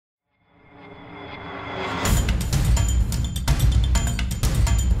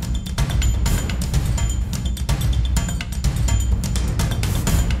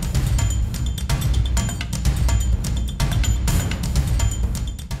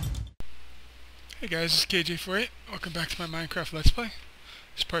Hey guys, this is KJ48. Welcome back to my Minecraft Let's Play.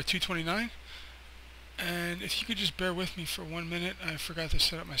 It's part 229. And if you could just bear with me for 1 minute, I forgot to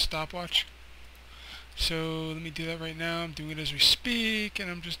set up my stopwatch. So let me do that right now. I'm doing it as we speak, and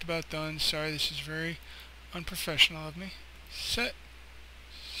I'm just about done. Sorry, this is very unprofessional of me. Set.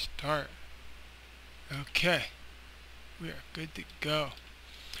 Start. Okay. We are good to go.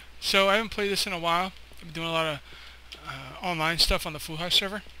 So I haven't played this in a while. I've been doing a lot of online stuff on the Full House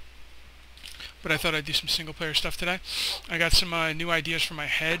server. But I thought I'd do some single player stuff today. I got some new ideas for my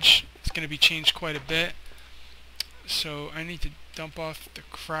hedge. It's going to be changed quite a bit. So I need to dump off the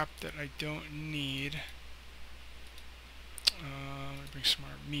crap that I don't need. Let me bring some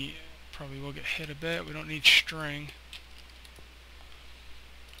more meat. Probably will get hit a bit. We don't need string.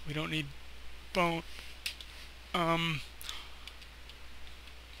 We don't need bone. We're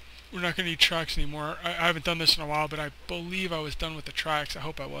not going to need tracks anymore. I haven't done this in a while, but I believe I was done with the tracks. I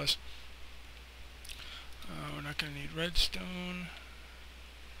hope I was. We're not going to need redstone.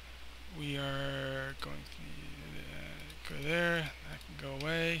 We are going to need go there. That can go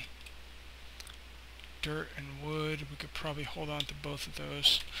away. Dirt and wood. We could probably hold on to both of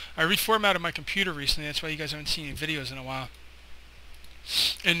those. I reformatted my computer recently. That's why you guys haven't seen any videos in a while.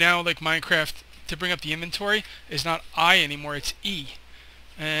 And now, like Minecraft, to bring up the inventory is not I anymore. It's E.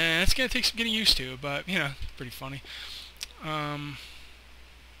 And it's going to take some getting used to, but you know, it's pretty funny.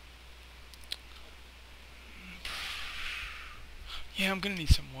 Yeah, I'm gonna need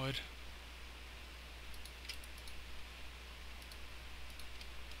some wood.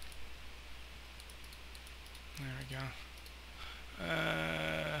 There we go.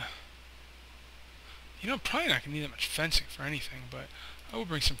 You know, I'm probably not gonna need that much fencing for anything, but I will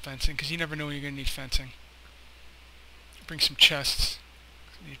bring some fencing because you never know when you're gonna need fencing. Bring some chests.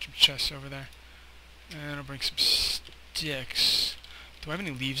 I need some chests over there, and I'll bring some sticks. Do I have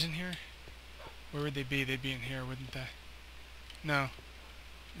any leaves in here? Where would they be? They'd be in here, wouldn't they? No.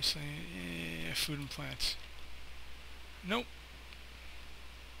 Just food and plants. Nope.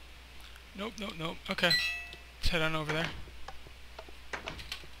 Nope, nope, nope. Okay. Let's head on over there.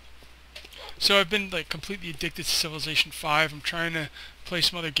 So I've been like completely addicted to Civilization 5. I'm trying to play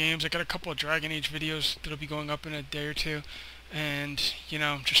some other games. I got a couple of Dragon Age videos that'll be going up in a day or two. And, you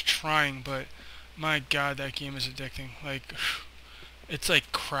know, I'm just trying, but my god, that game is addicting. Like, it's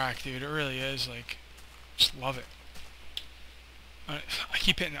like crack, dude. It really is. Like, just love it. I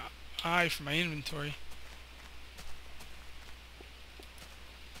keep hitting I for my inventory.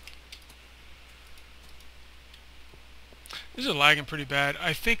 This is lagging pretty bad.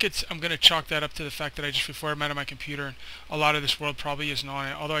 I think I'm going to chalk that up to the fact that I just reformatted my computer, and a lot of this world probably isn't on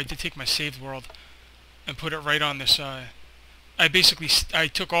it. Although I did take my saved world and put it right on this. I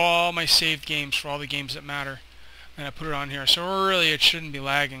took all my saved games for all the games that matter, and I put it on here. So really, it shouldn't be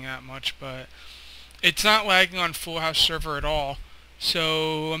lagging that much, but it's not lagging on Full House server at all.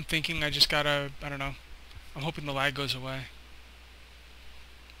 So I'm thinking I just gotta, I don't know, I'm hoping the lag goes away.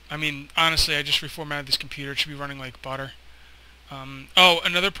 I mean, honestly, I just reformatted this computer. It should be running like butter. Oh,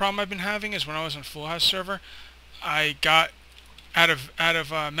 another problem I've been having is when I was on Full House server, I got out of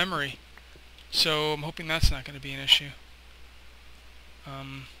memory. So I'm hoping that's not going to be an issue.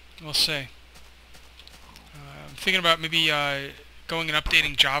 We'll see. I'm thinking about maybe going and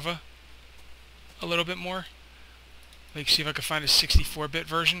updating Java a little bit more. Like, see if I could find a 64-bit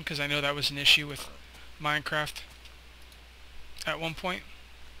version, because I know that was an issue with Minecraft at one point.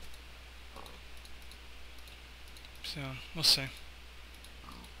 So, we'll see. Won't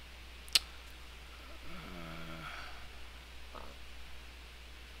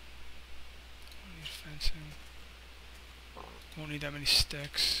need fencing. Won't need that many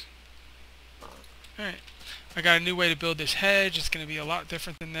sticks. Alright. I got a new way to build this hedge. It's going to be a lot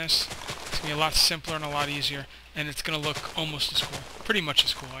different than this. It's going to be a lot simpler and a lot easier. And it's going to look almost as cool. Pretty much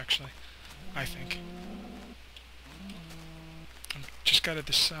as cool, actually. I think. I've just got to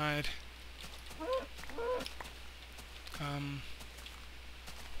decide.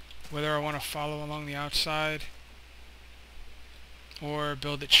 Whether I want to follow along the outside or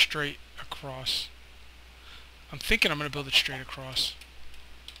build it straight across. I'm thinking I'm going to build it straight across.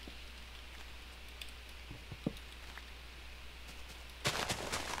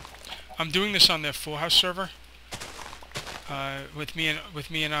 I'm doing this on the Full House server with me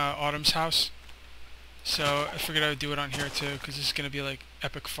and Autumn's house. So I figured I would do it on here too, because this is going to be like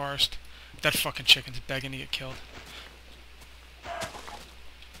epic forest. That fucking chicken's begging to get killed.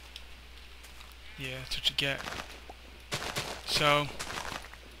 Yeah, that's what you get. So,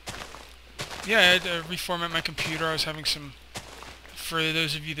 yeah, I had to reformat my computer. I was having some... For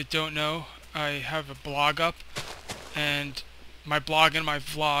those of you that don't know, I have a blog up, and my blog and my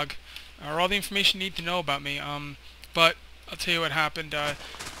vlog or all the information you need to know about me. But I'll tell you what happened.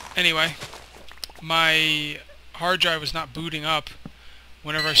 Anyway, my hard drive was not booting up.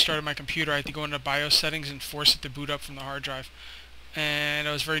 Whenever I started my computer, I had to go into BIOS settings and force it to boot up from the hard drive. And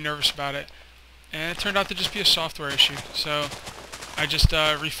I was very nervous about it. And it turned out to just be a software issue. So I just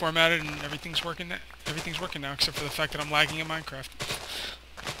reformatted and everything's working now, except for the fact that I'm lagging in Minecraft.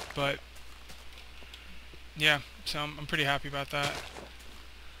 But yeah, so I'm pretty happy about that.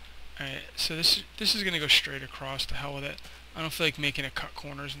 Alright, so this is gonna go straight across. To hell with it. I don't feel like making it cut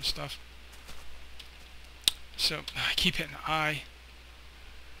corners and stuff. So I keep hitting I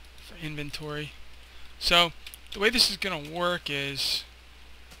for inventory. So the way this is gonna work is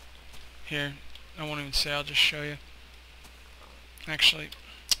here. I won't even say. I'll just show you. Actually,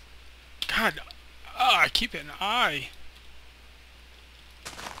 God, I keep hitting I.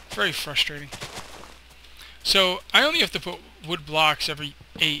 Very frustrating. So I only have to put wood blocks every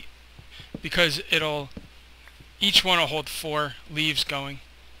 8 because each one will hold 4 leaves going.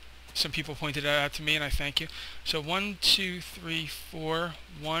 Some people pointed that out to me, and I thank you. So 1, 2, 3, 4,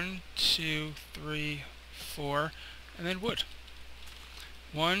 1, 2, 3, 4, and then wood.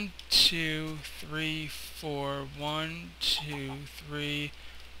 1, 2, 3, 4, 1, 2, 3,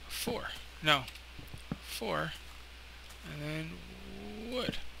 4. No, 4, and then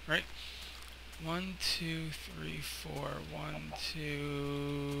wood, right? 1, 2, 3, 4, 1,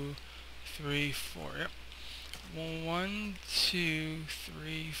 2, 3, 4, yep. 1, 2,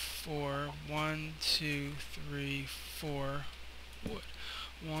 3, 4, 1, 2, 3, 4, wood.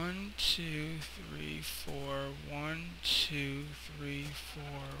 1, 2, 3, 4, 1, 2, 3, 4,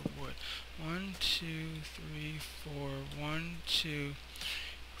 wood. 1, 2, 3, 4, 1, 2,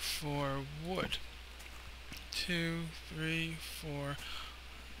 4, wood. 2, 3, 4,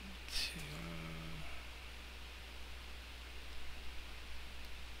 2.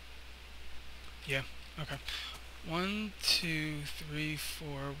 Yeah, okay. 1, 2, 3, 4,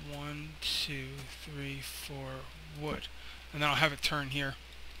 1, 2, 3, 4, wood. And then I'll have it turn here.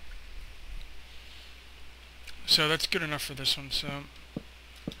 So that's good enough for this one. So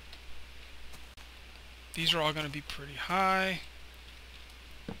these are all going to be pretty high.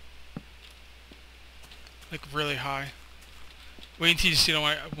 Like really high. Wait until you see the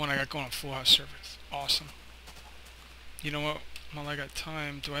one I got going on Full House server. It's awesome. You know what? While I got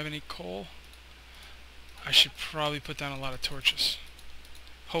time, do I have any coal? I should probably put down a lot of torches.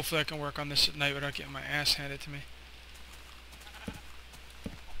 Hopefully I can work on this at night without getting my ass handed to me.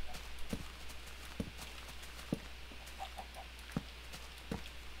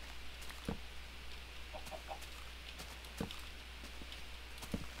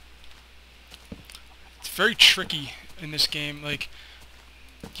 It's very tricky in this game. Like,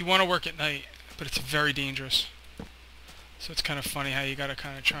 you want to work at night, but it's very dangerous. So it's kind of funny how you gotta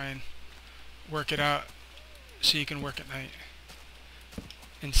kind of try and work it out so you can work at night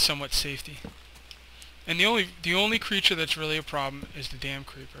in somewhat safety. And the only creature that's really a problem is the damn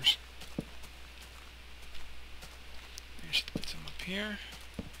creepers. I should put some up here.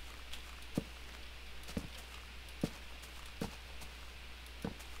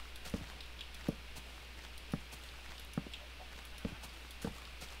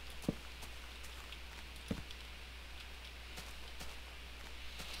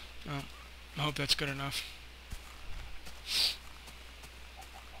 Well, I hope that's good enough.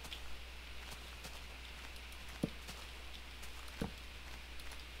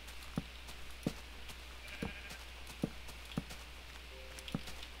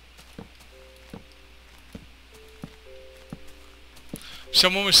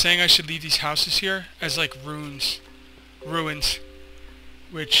 Someone was saying I should leave these houses here as like ruins,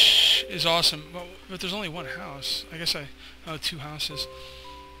 which is awesome. But there's only one house. I guess oh, 2 houses.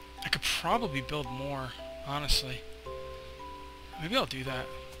 I could probably build more, honestly. Maybe I'll do that.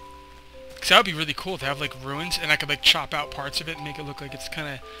 Because that would be really cool to have like ruins, and I could like chop out parts of it and make it look like it's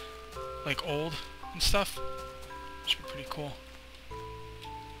kind of like old and stuff. Which would be pretty cool.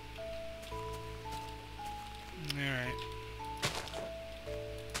 Alright.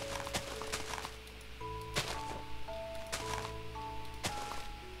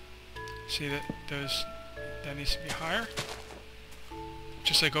 See that that needs to be higher,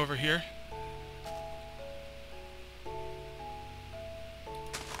 just like over here.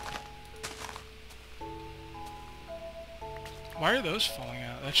 Why are those falling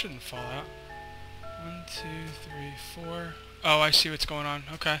out? That shouldn't fall out. 1, 2, 3, 4. Oh, I see what's going on.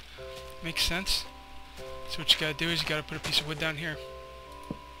 Okay, makes sense. So what you gotta do is you gotta put a piece of wood down here.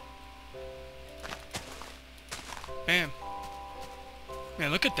 Bam.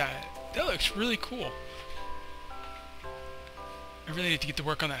 Man, look at that. That looks really cool. I really need to get to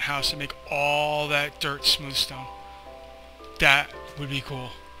work on that house and make all that dirt smooth stone. That would be cool.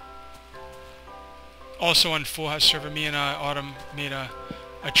 Also on Full House server, me and Autumn made a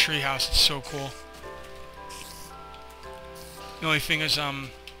tree house. It's so cool. The only thing is, I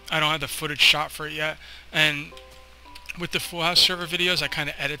don't have the footage shot for it yet, and with the Full House server videos, I kind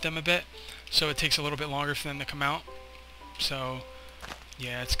of edit them a bit, so it takes a little bit longer for them to come out. So,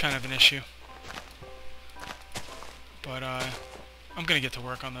 yeah, it's kind of an issue. But I'm gonna get to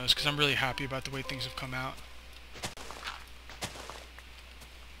work on those because I'm really happy about the way things have come out.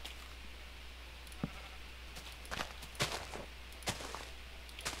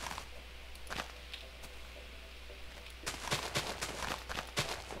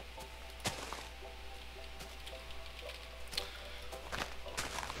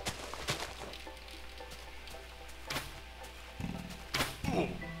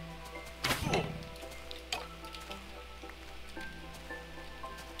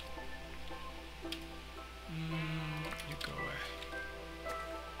 You go away.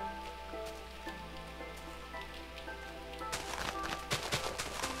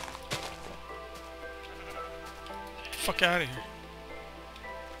 Fuck out of here.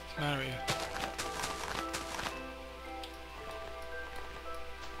 What's the matter with you?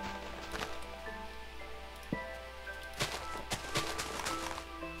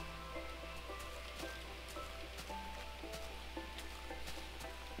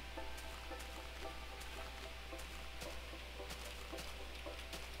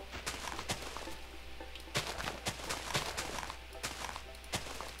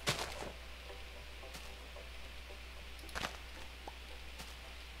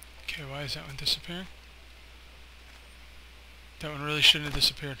 Okay, why is that one disappearing? That one really shouldn't have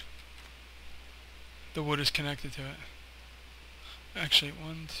disappeared. The wood is connected to it. Actually,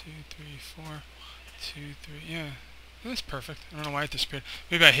 1, 2, 3, 4, 2, 3, yeah. That's perfect. I don't know why it disappeared.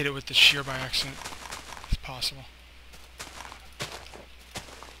 Maybe I hit it with the shear by accident. It's possible.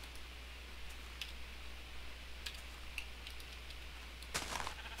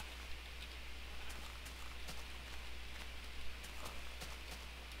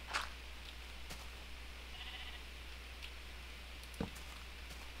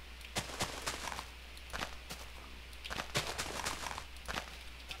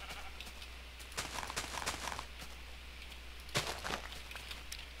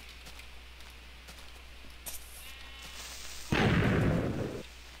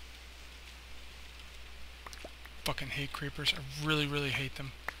 Fucking hate creepers. I really, really hate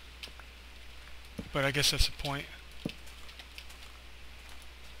them. But I guess that's the point.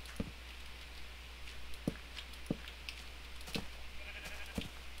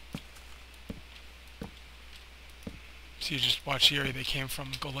 So you just watch the area they came from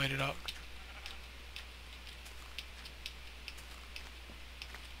and go light it up.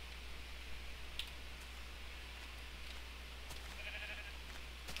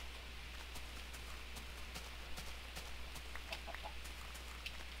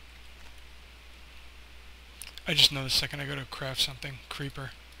 I just know the second I go to craft something,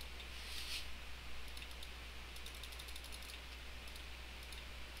 creeper.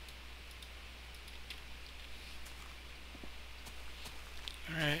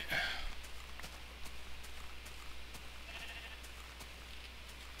 Alright.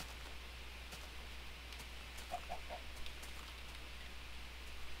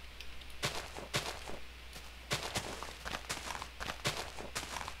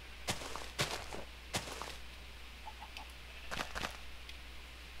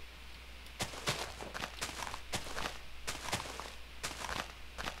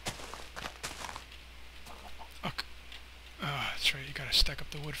 That's right, you gotta stack up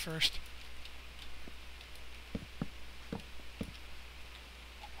the wood first.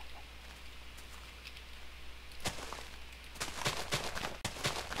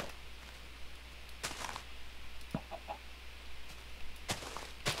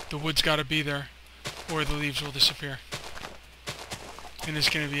 The wood's gotta be there, or the leaves will disappear. And it's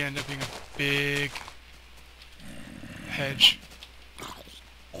gonna end up being a big hedge.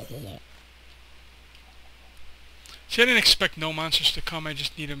 See, I didn't expect no monsters to come, I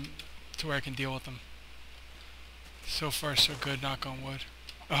just need them to where I can deal with them. So far, so good, knock on wood.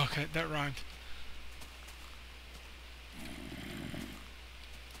 Oh, okay, that rhymed.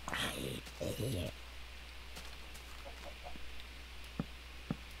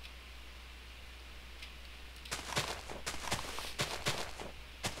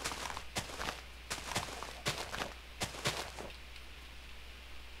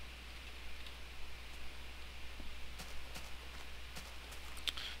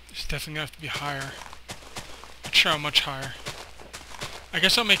 It's definitely gonna have to be higher. Not sure how much higher. I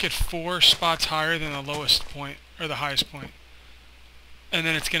guess I'll make it 4 spots higher than the lowest point, or the highest point. And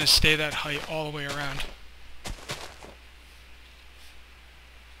then it's going to stay that height all the way around.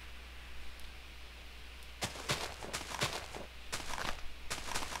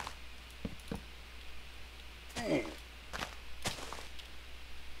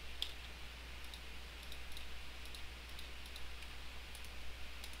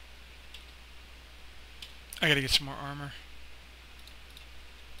 I gotta get some more armor.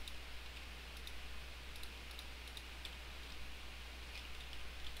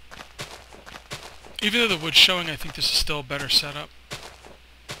 Even though the wood's showing, I think this is still a better setup.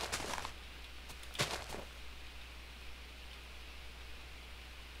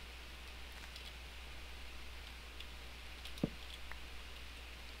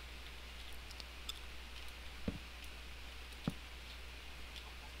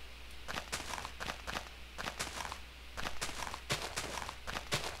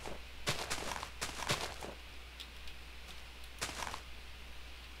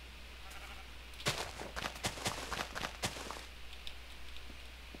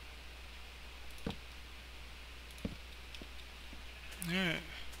 Yeah.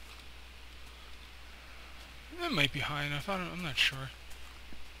 That might be high enough. I'm not sure.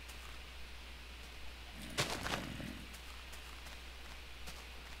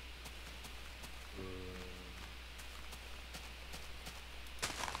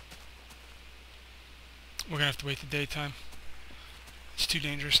 We're gonna have to wait the daytime. It's too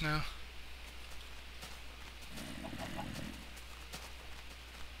dangerous now.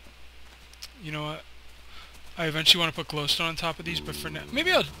 You know what? I eventually want to put glowstone on top of these, but for now,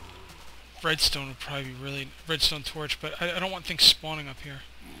 maybe I'll... Redstone would probably be really... Redstone torch, but I don't want things spawning up here.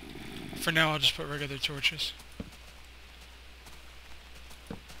 For now, I'll just put regular torches.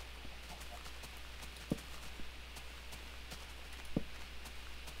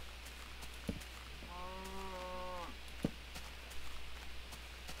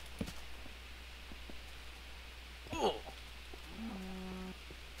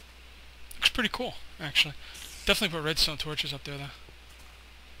 Looks pretty cool, actually. Definitely put redstone torches up there, though.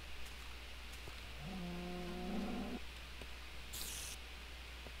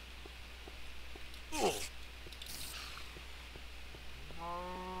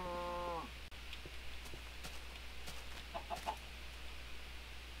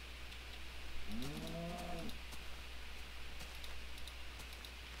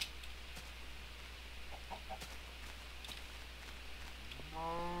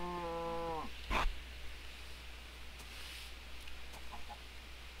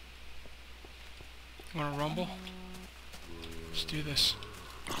 Wanna rumble? Let's do this.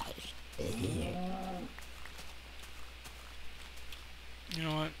 You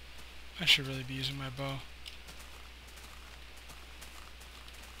know what? I should really be using my bow.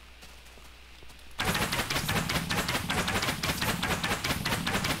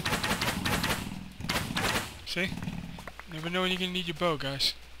 See? Never know when you're gonna need your bow,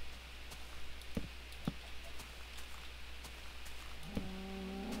 guys.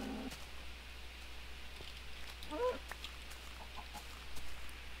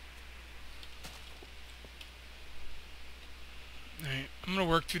 Alright, I'm gonna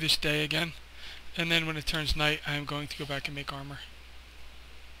work through this day again, and then when it turns night, I am going to go back and make armor.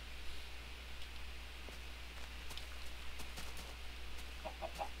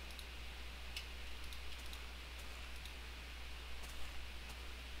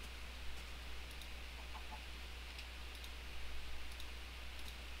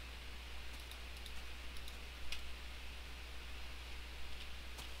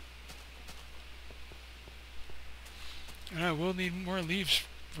 And I will need more leaves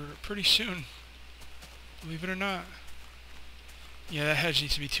for pretty soon. Believe it or not. Yeah, that hedge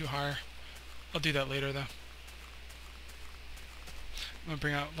needs to be too higher. I'll do that later, though. I'm going to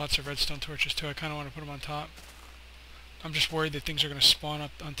bring out lots of redstone torches, too. I kind of want to put them on top. I'm just worried that things are going to spawn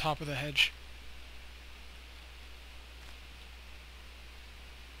up on top of the hedge.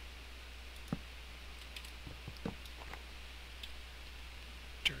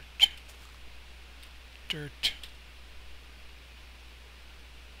 Dirt. Dirt.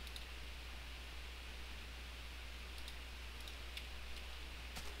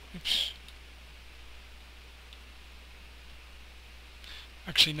 Oops.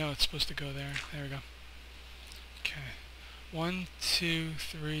 Actually, no, it's supposed to go there. There we go. Okay. 1, 2,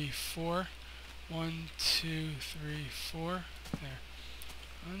 3, 4. 1, 2, 3, 4. There.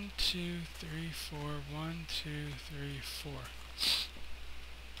 1, 2, 3, 4. 1, 2, 3, 4.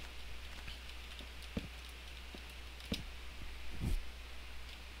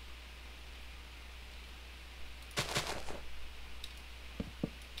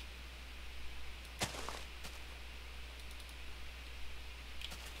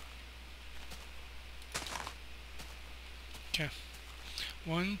 Okay.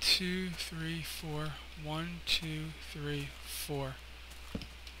 1, 2, 3, 4. 1, 2, 3, 4.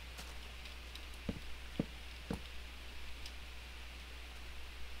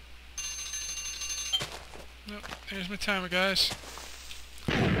 Nope. There's my timer, guys.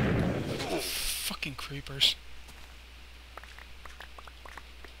 Fucking creepers.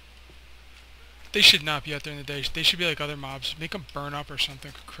 They should not be out there in the day. They should be like other mobs. Make them burn up or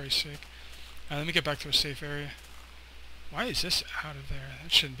something, for Christ's sake. Let me get back to a safe area. Why is this out of there?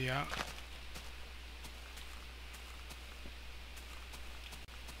 That shouldn't be out.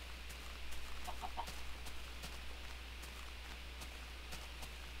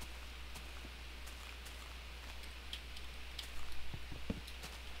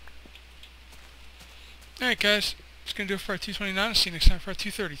 Alright guys, just gonna do it for our 229. I'll see you next time for our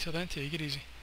 230. Till then, take it easy.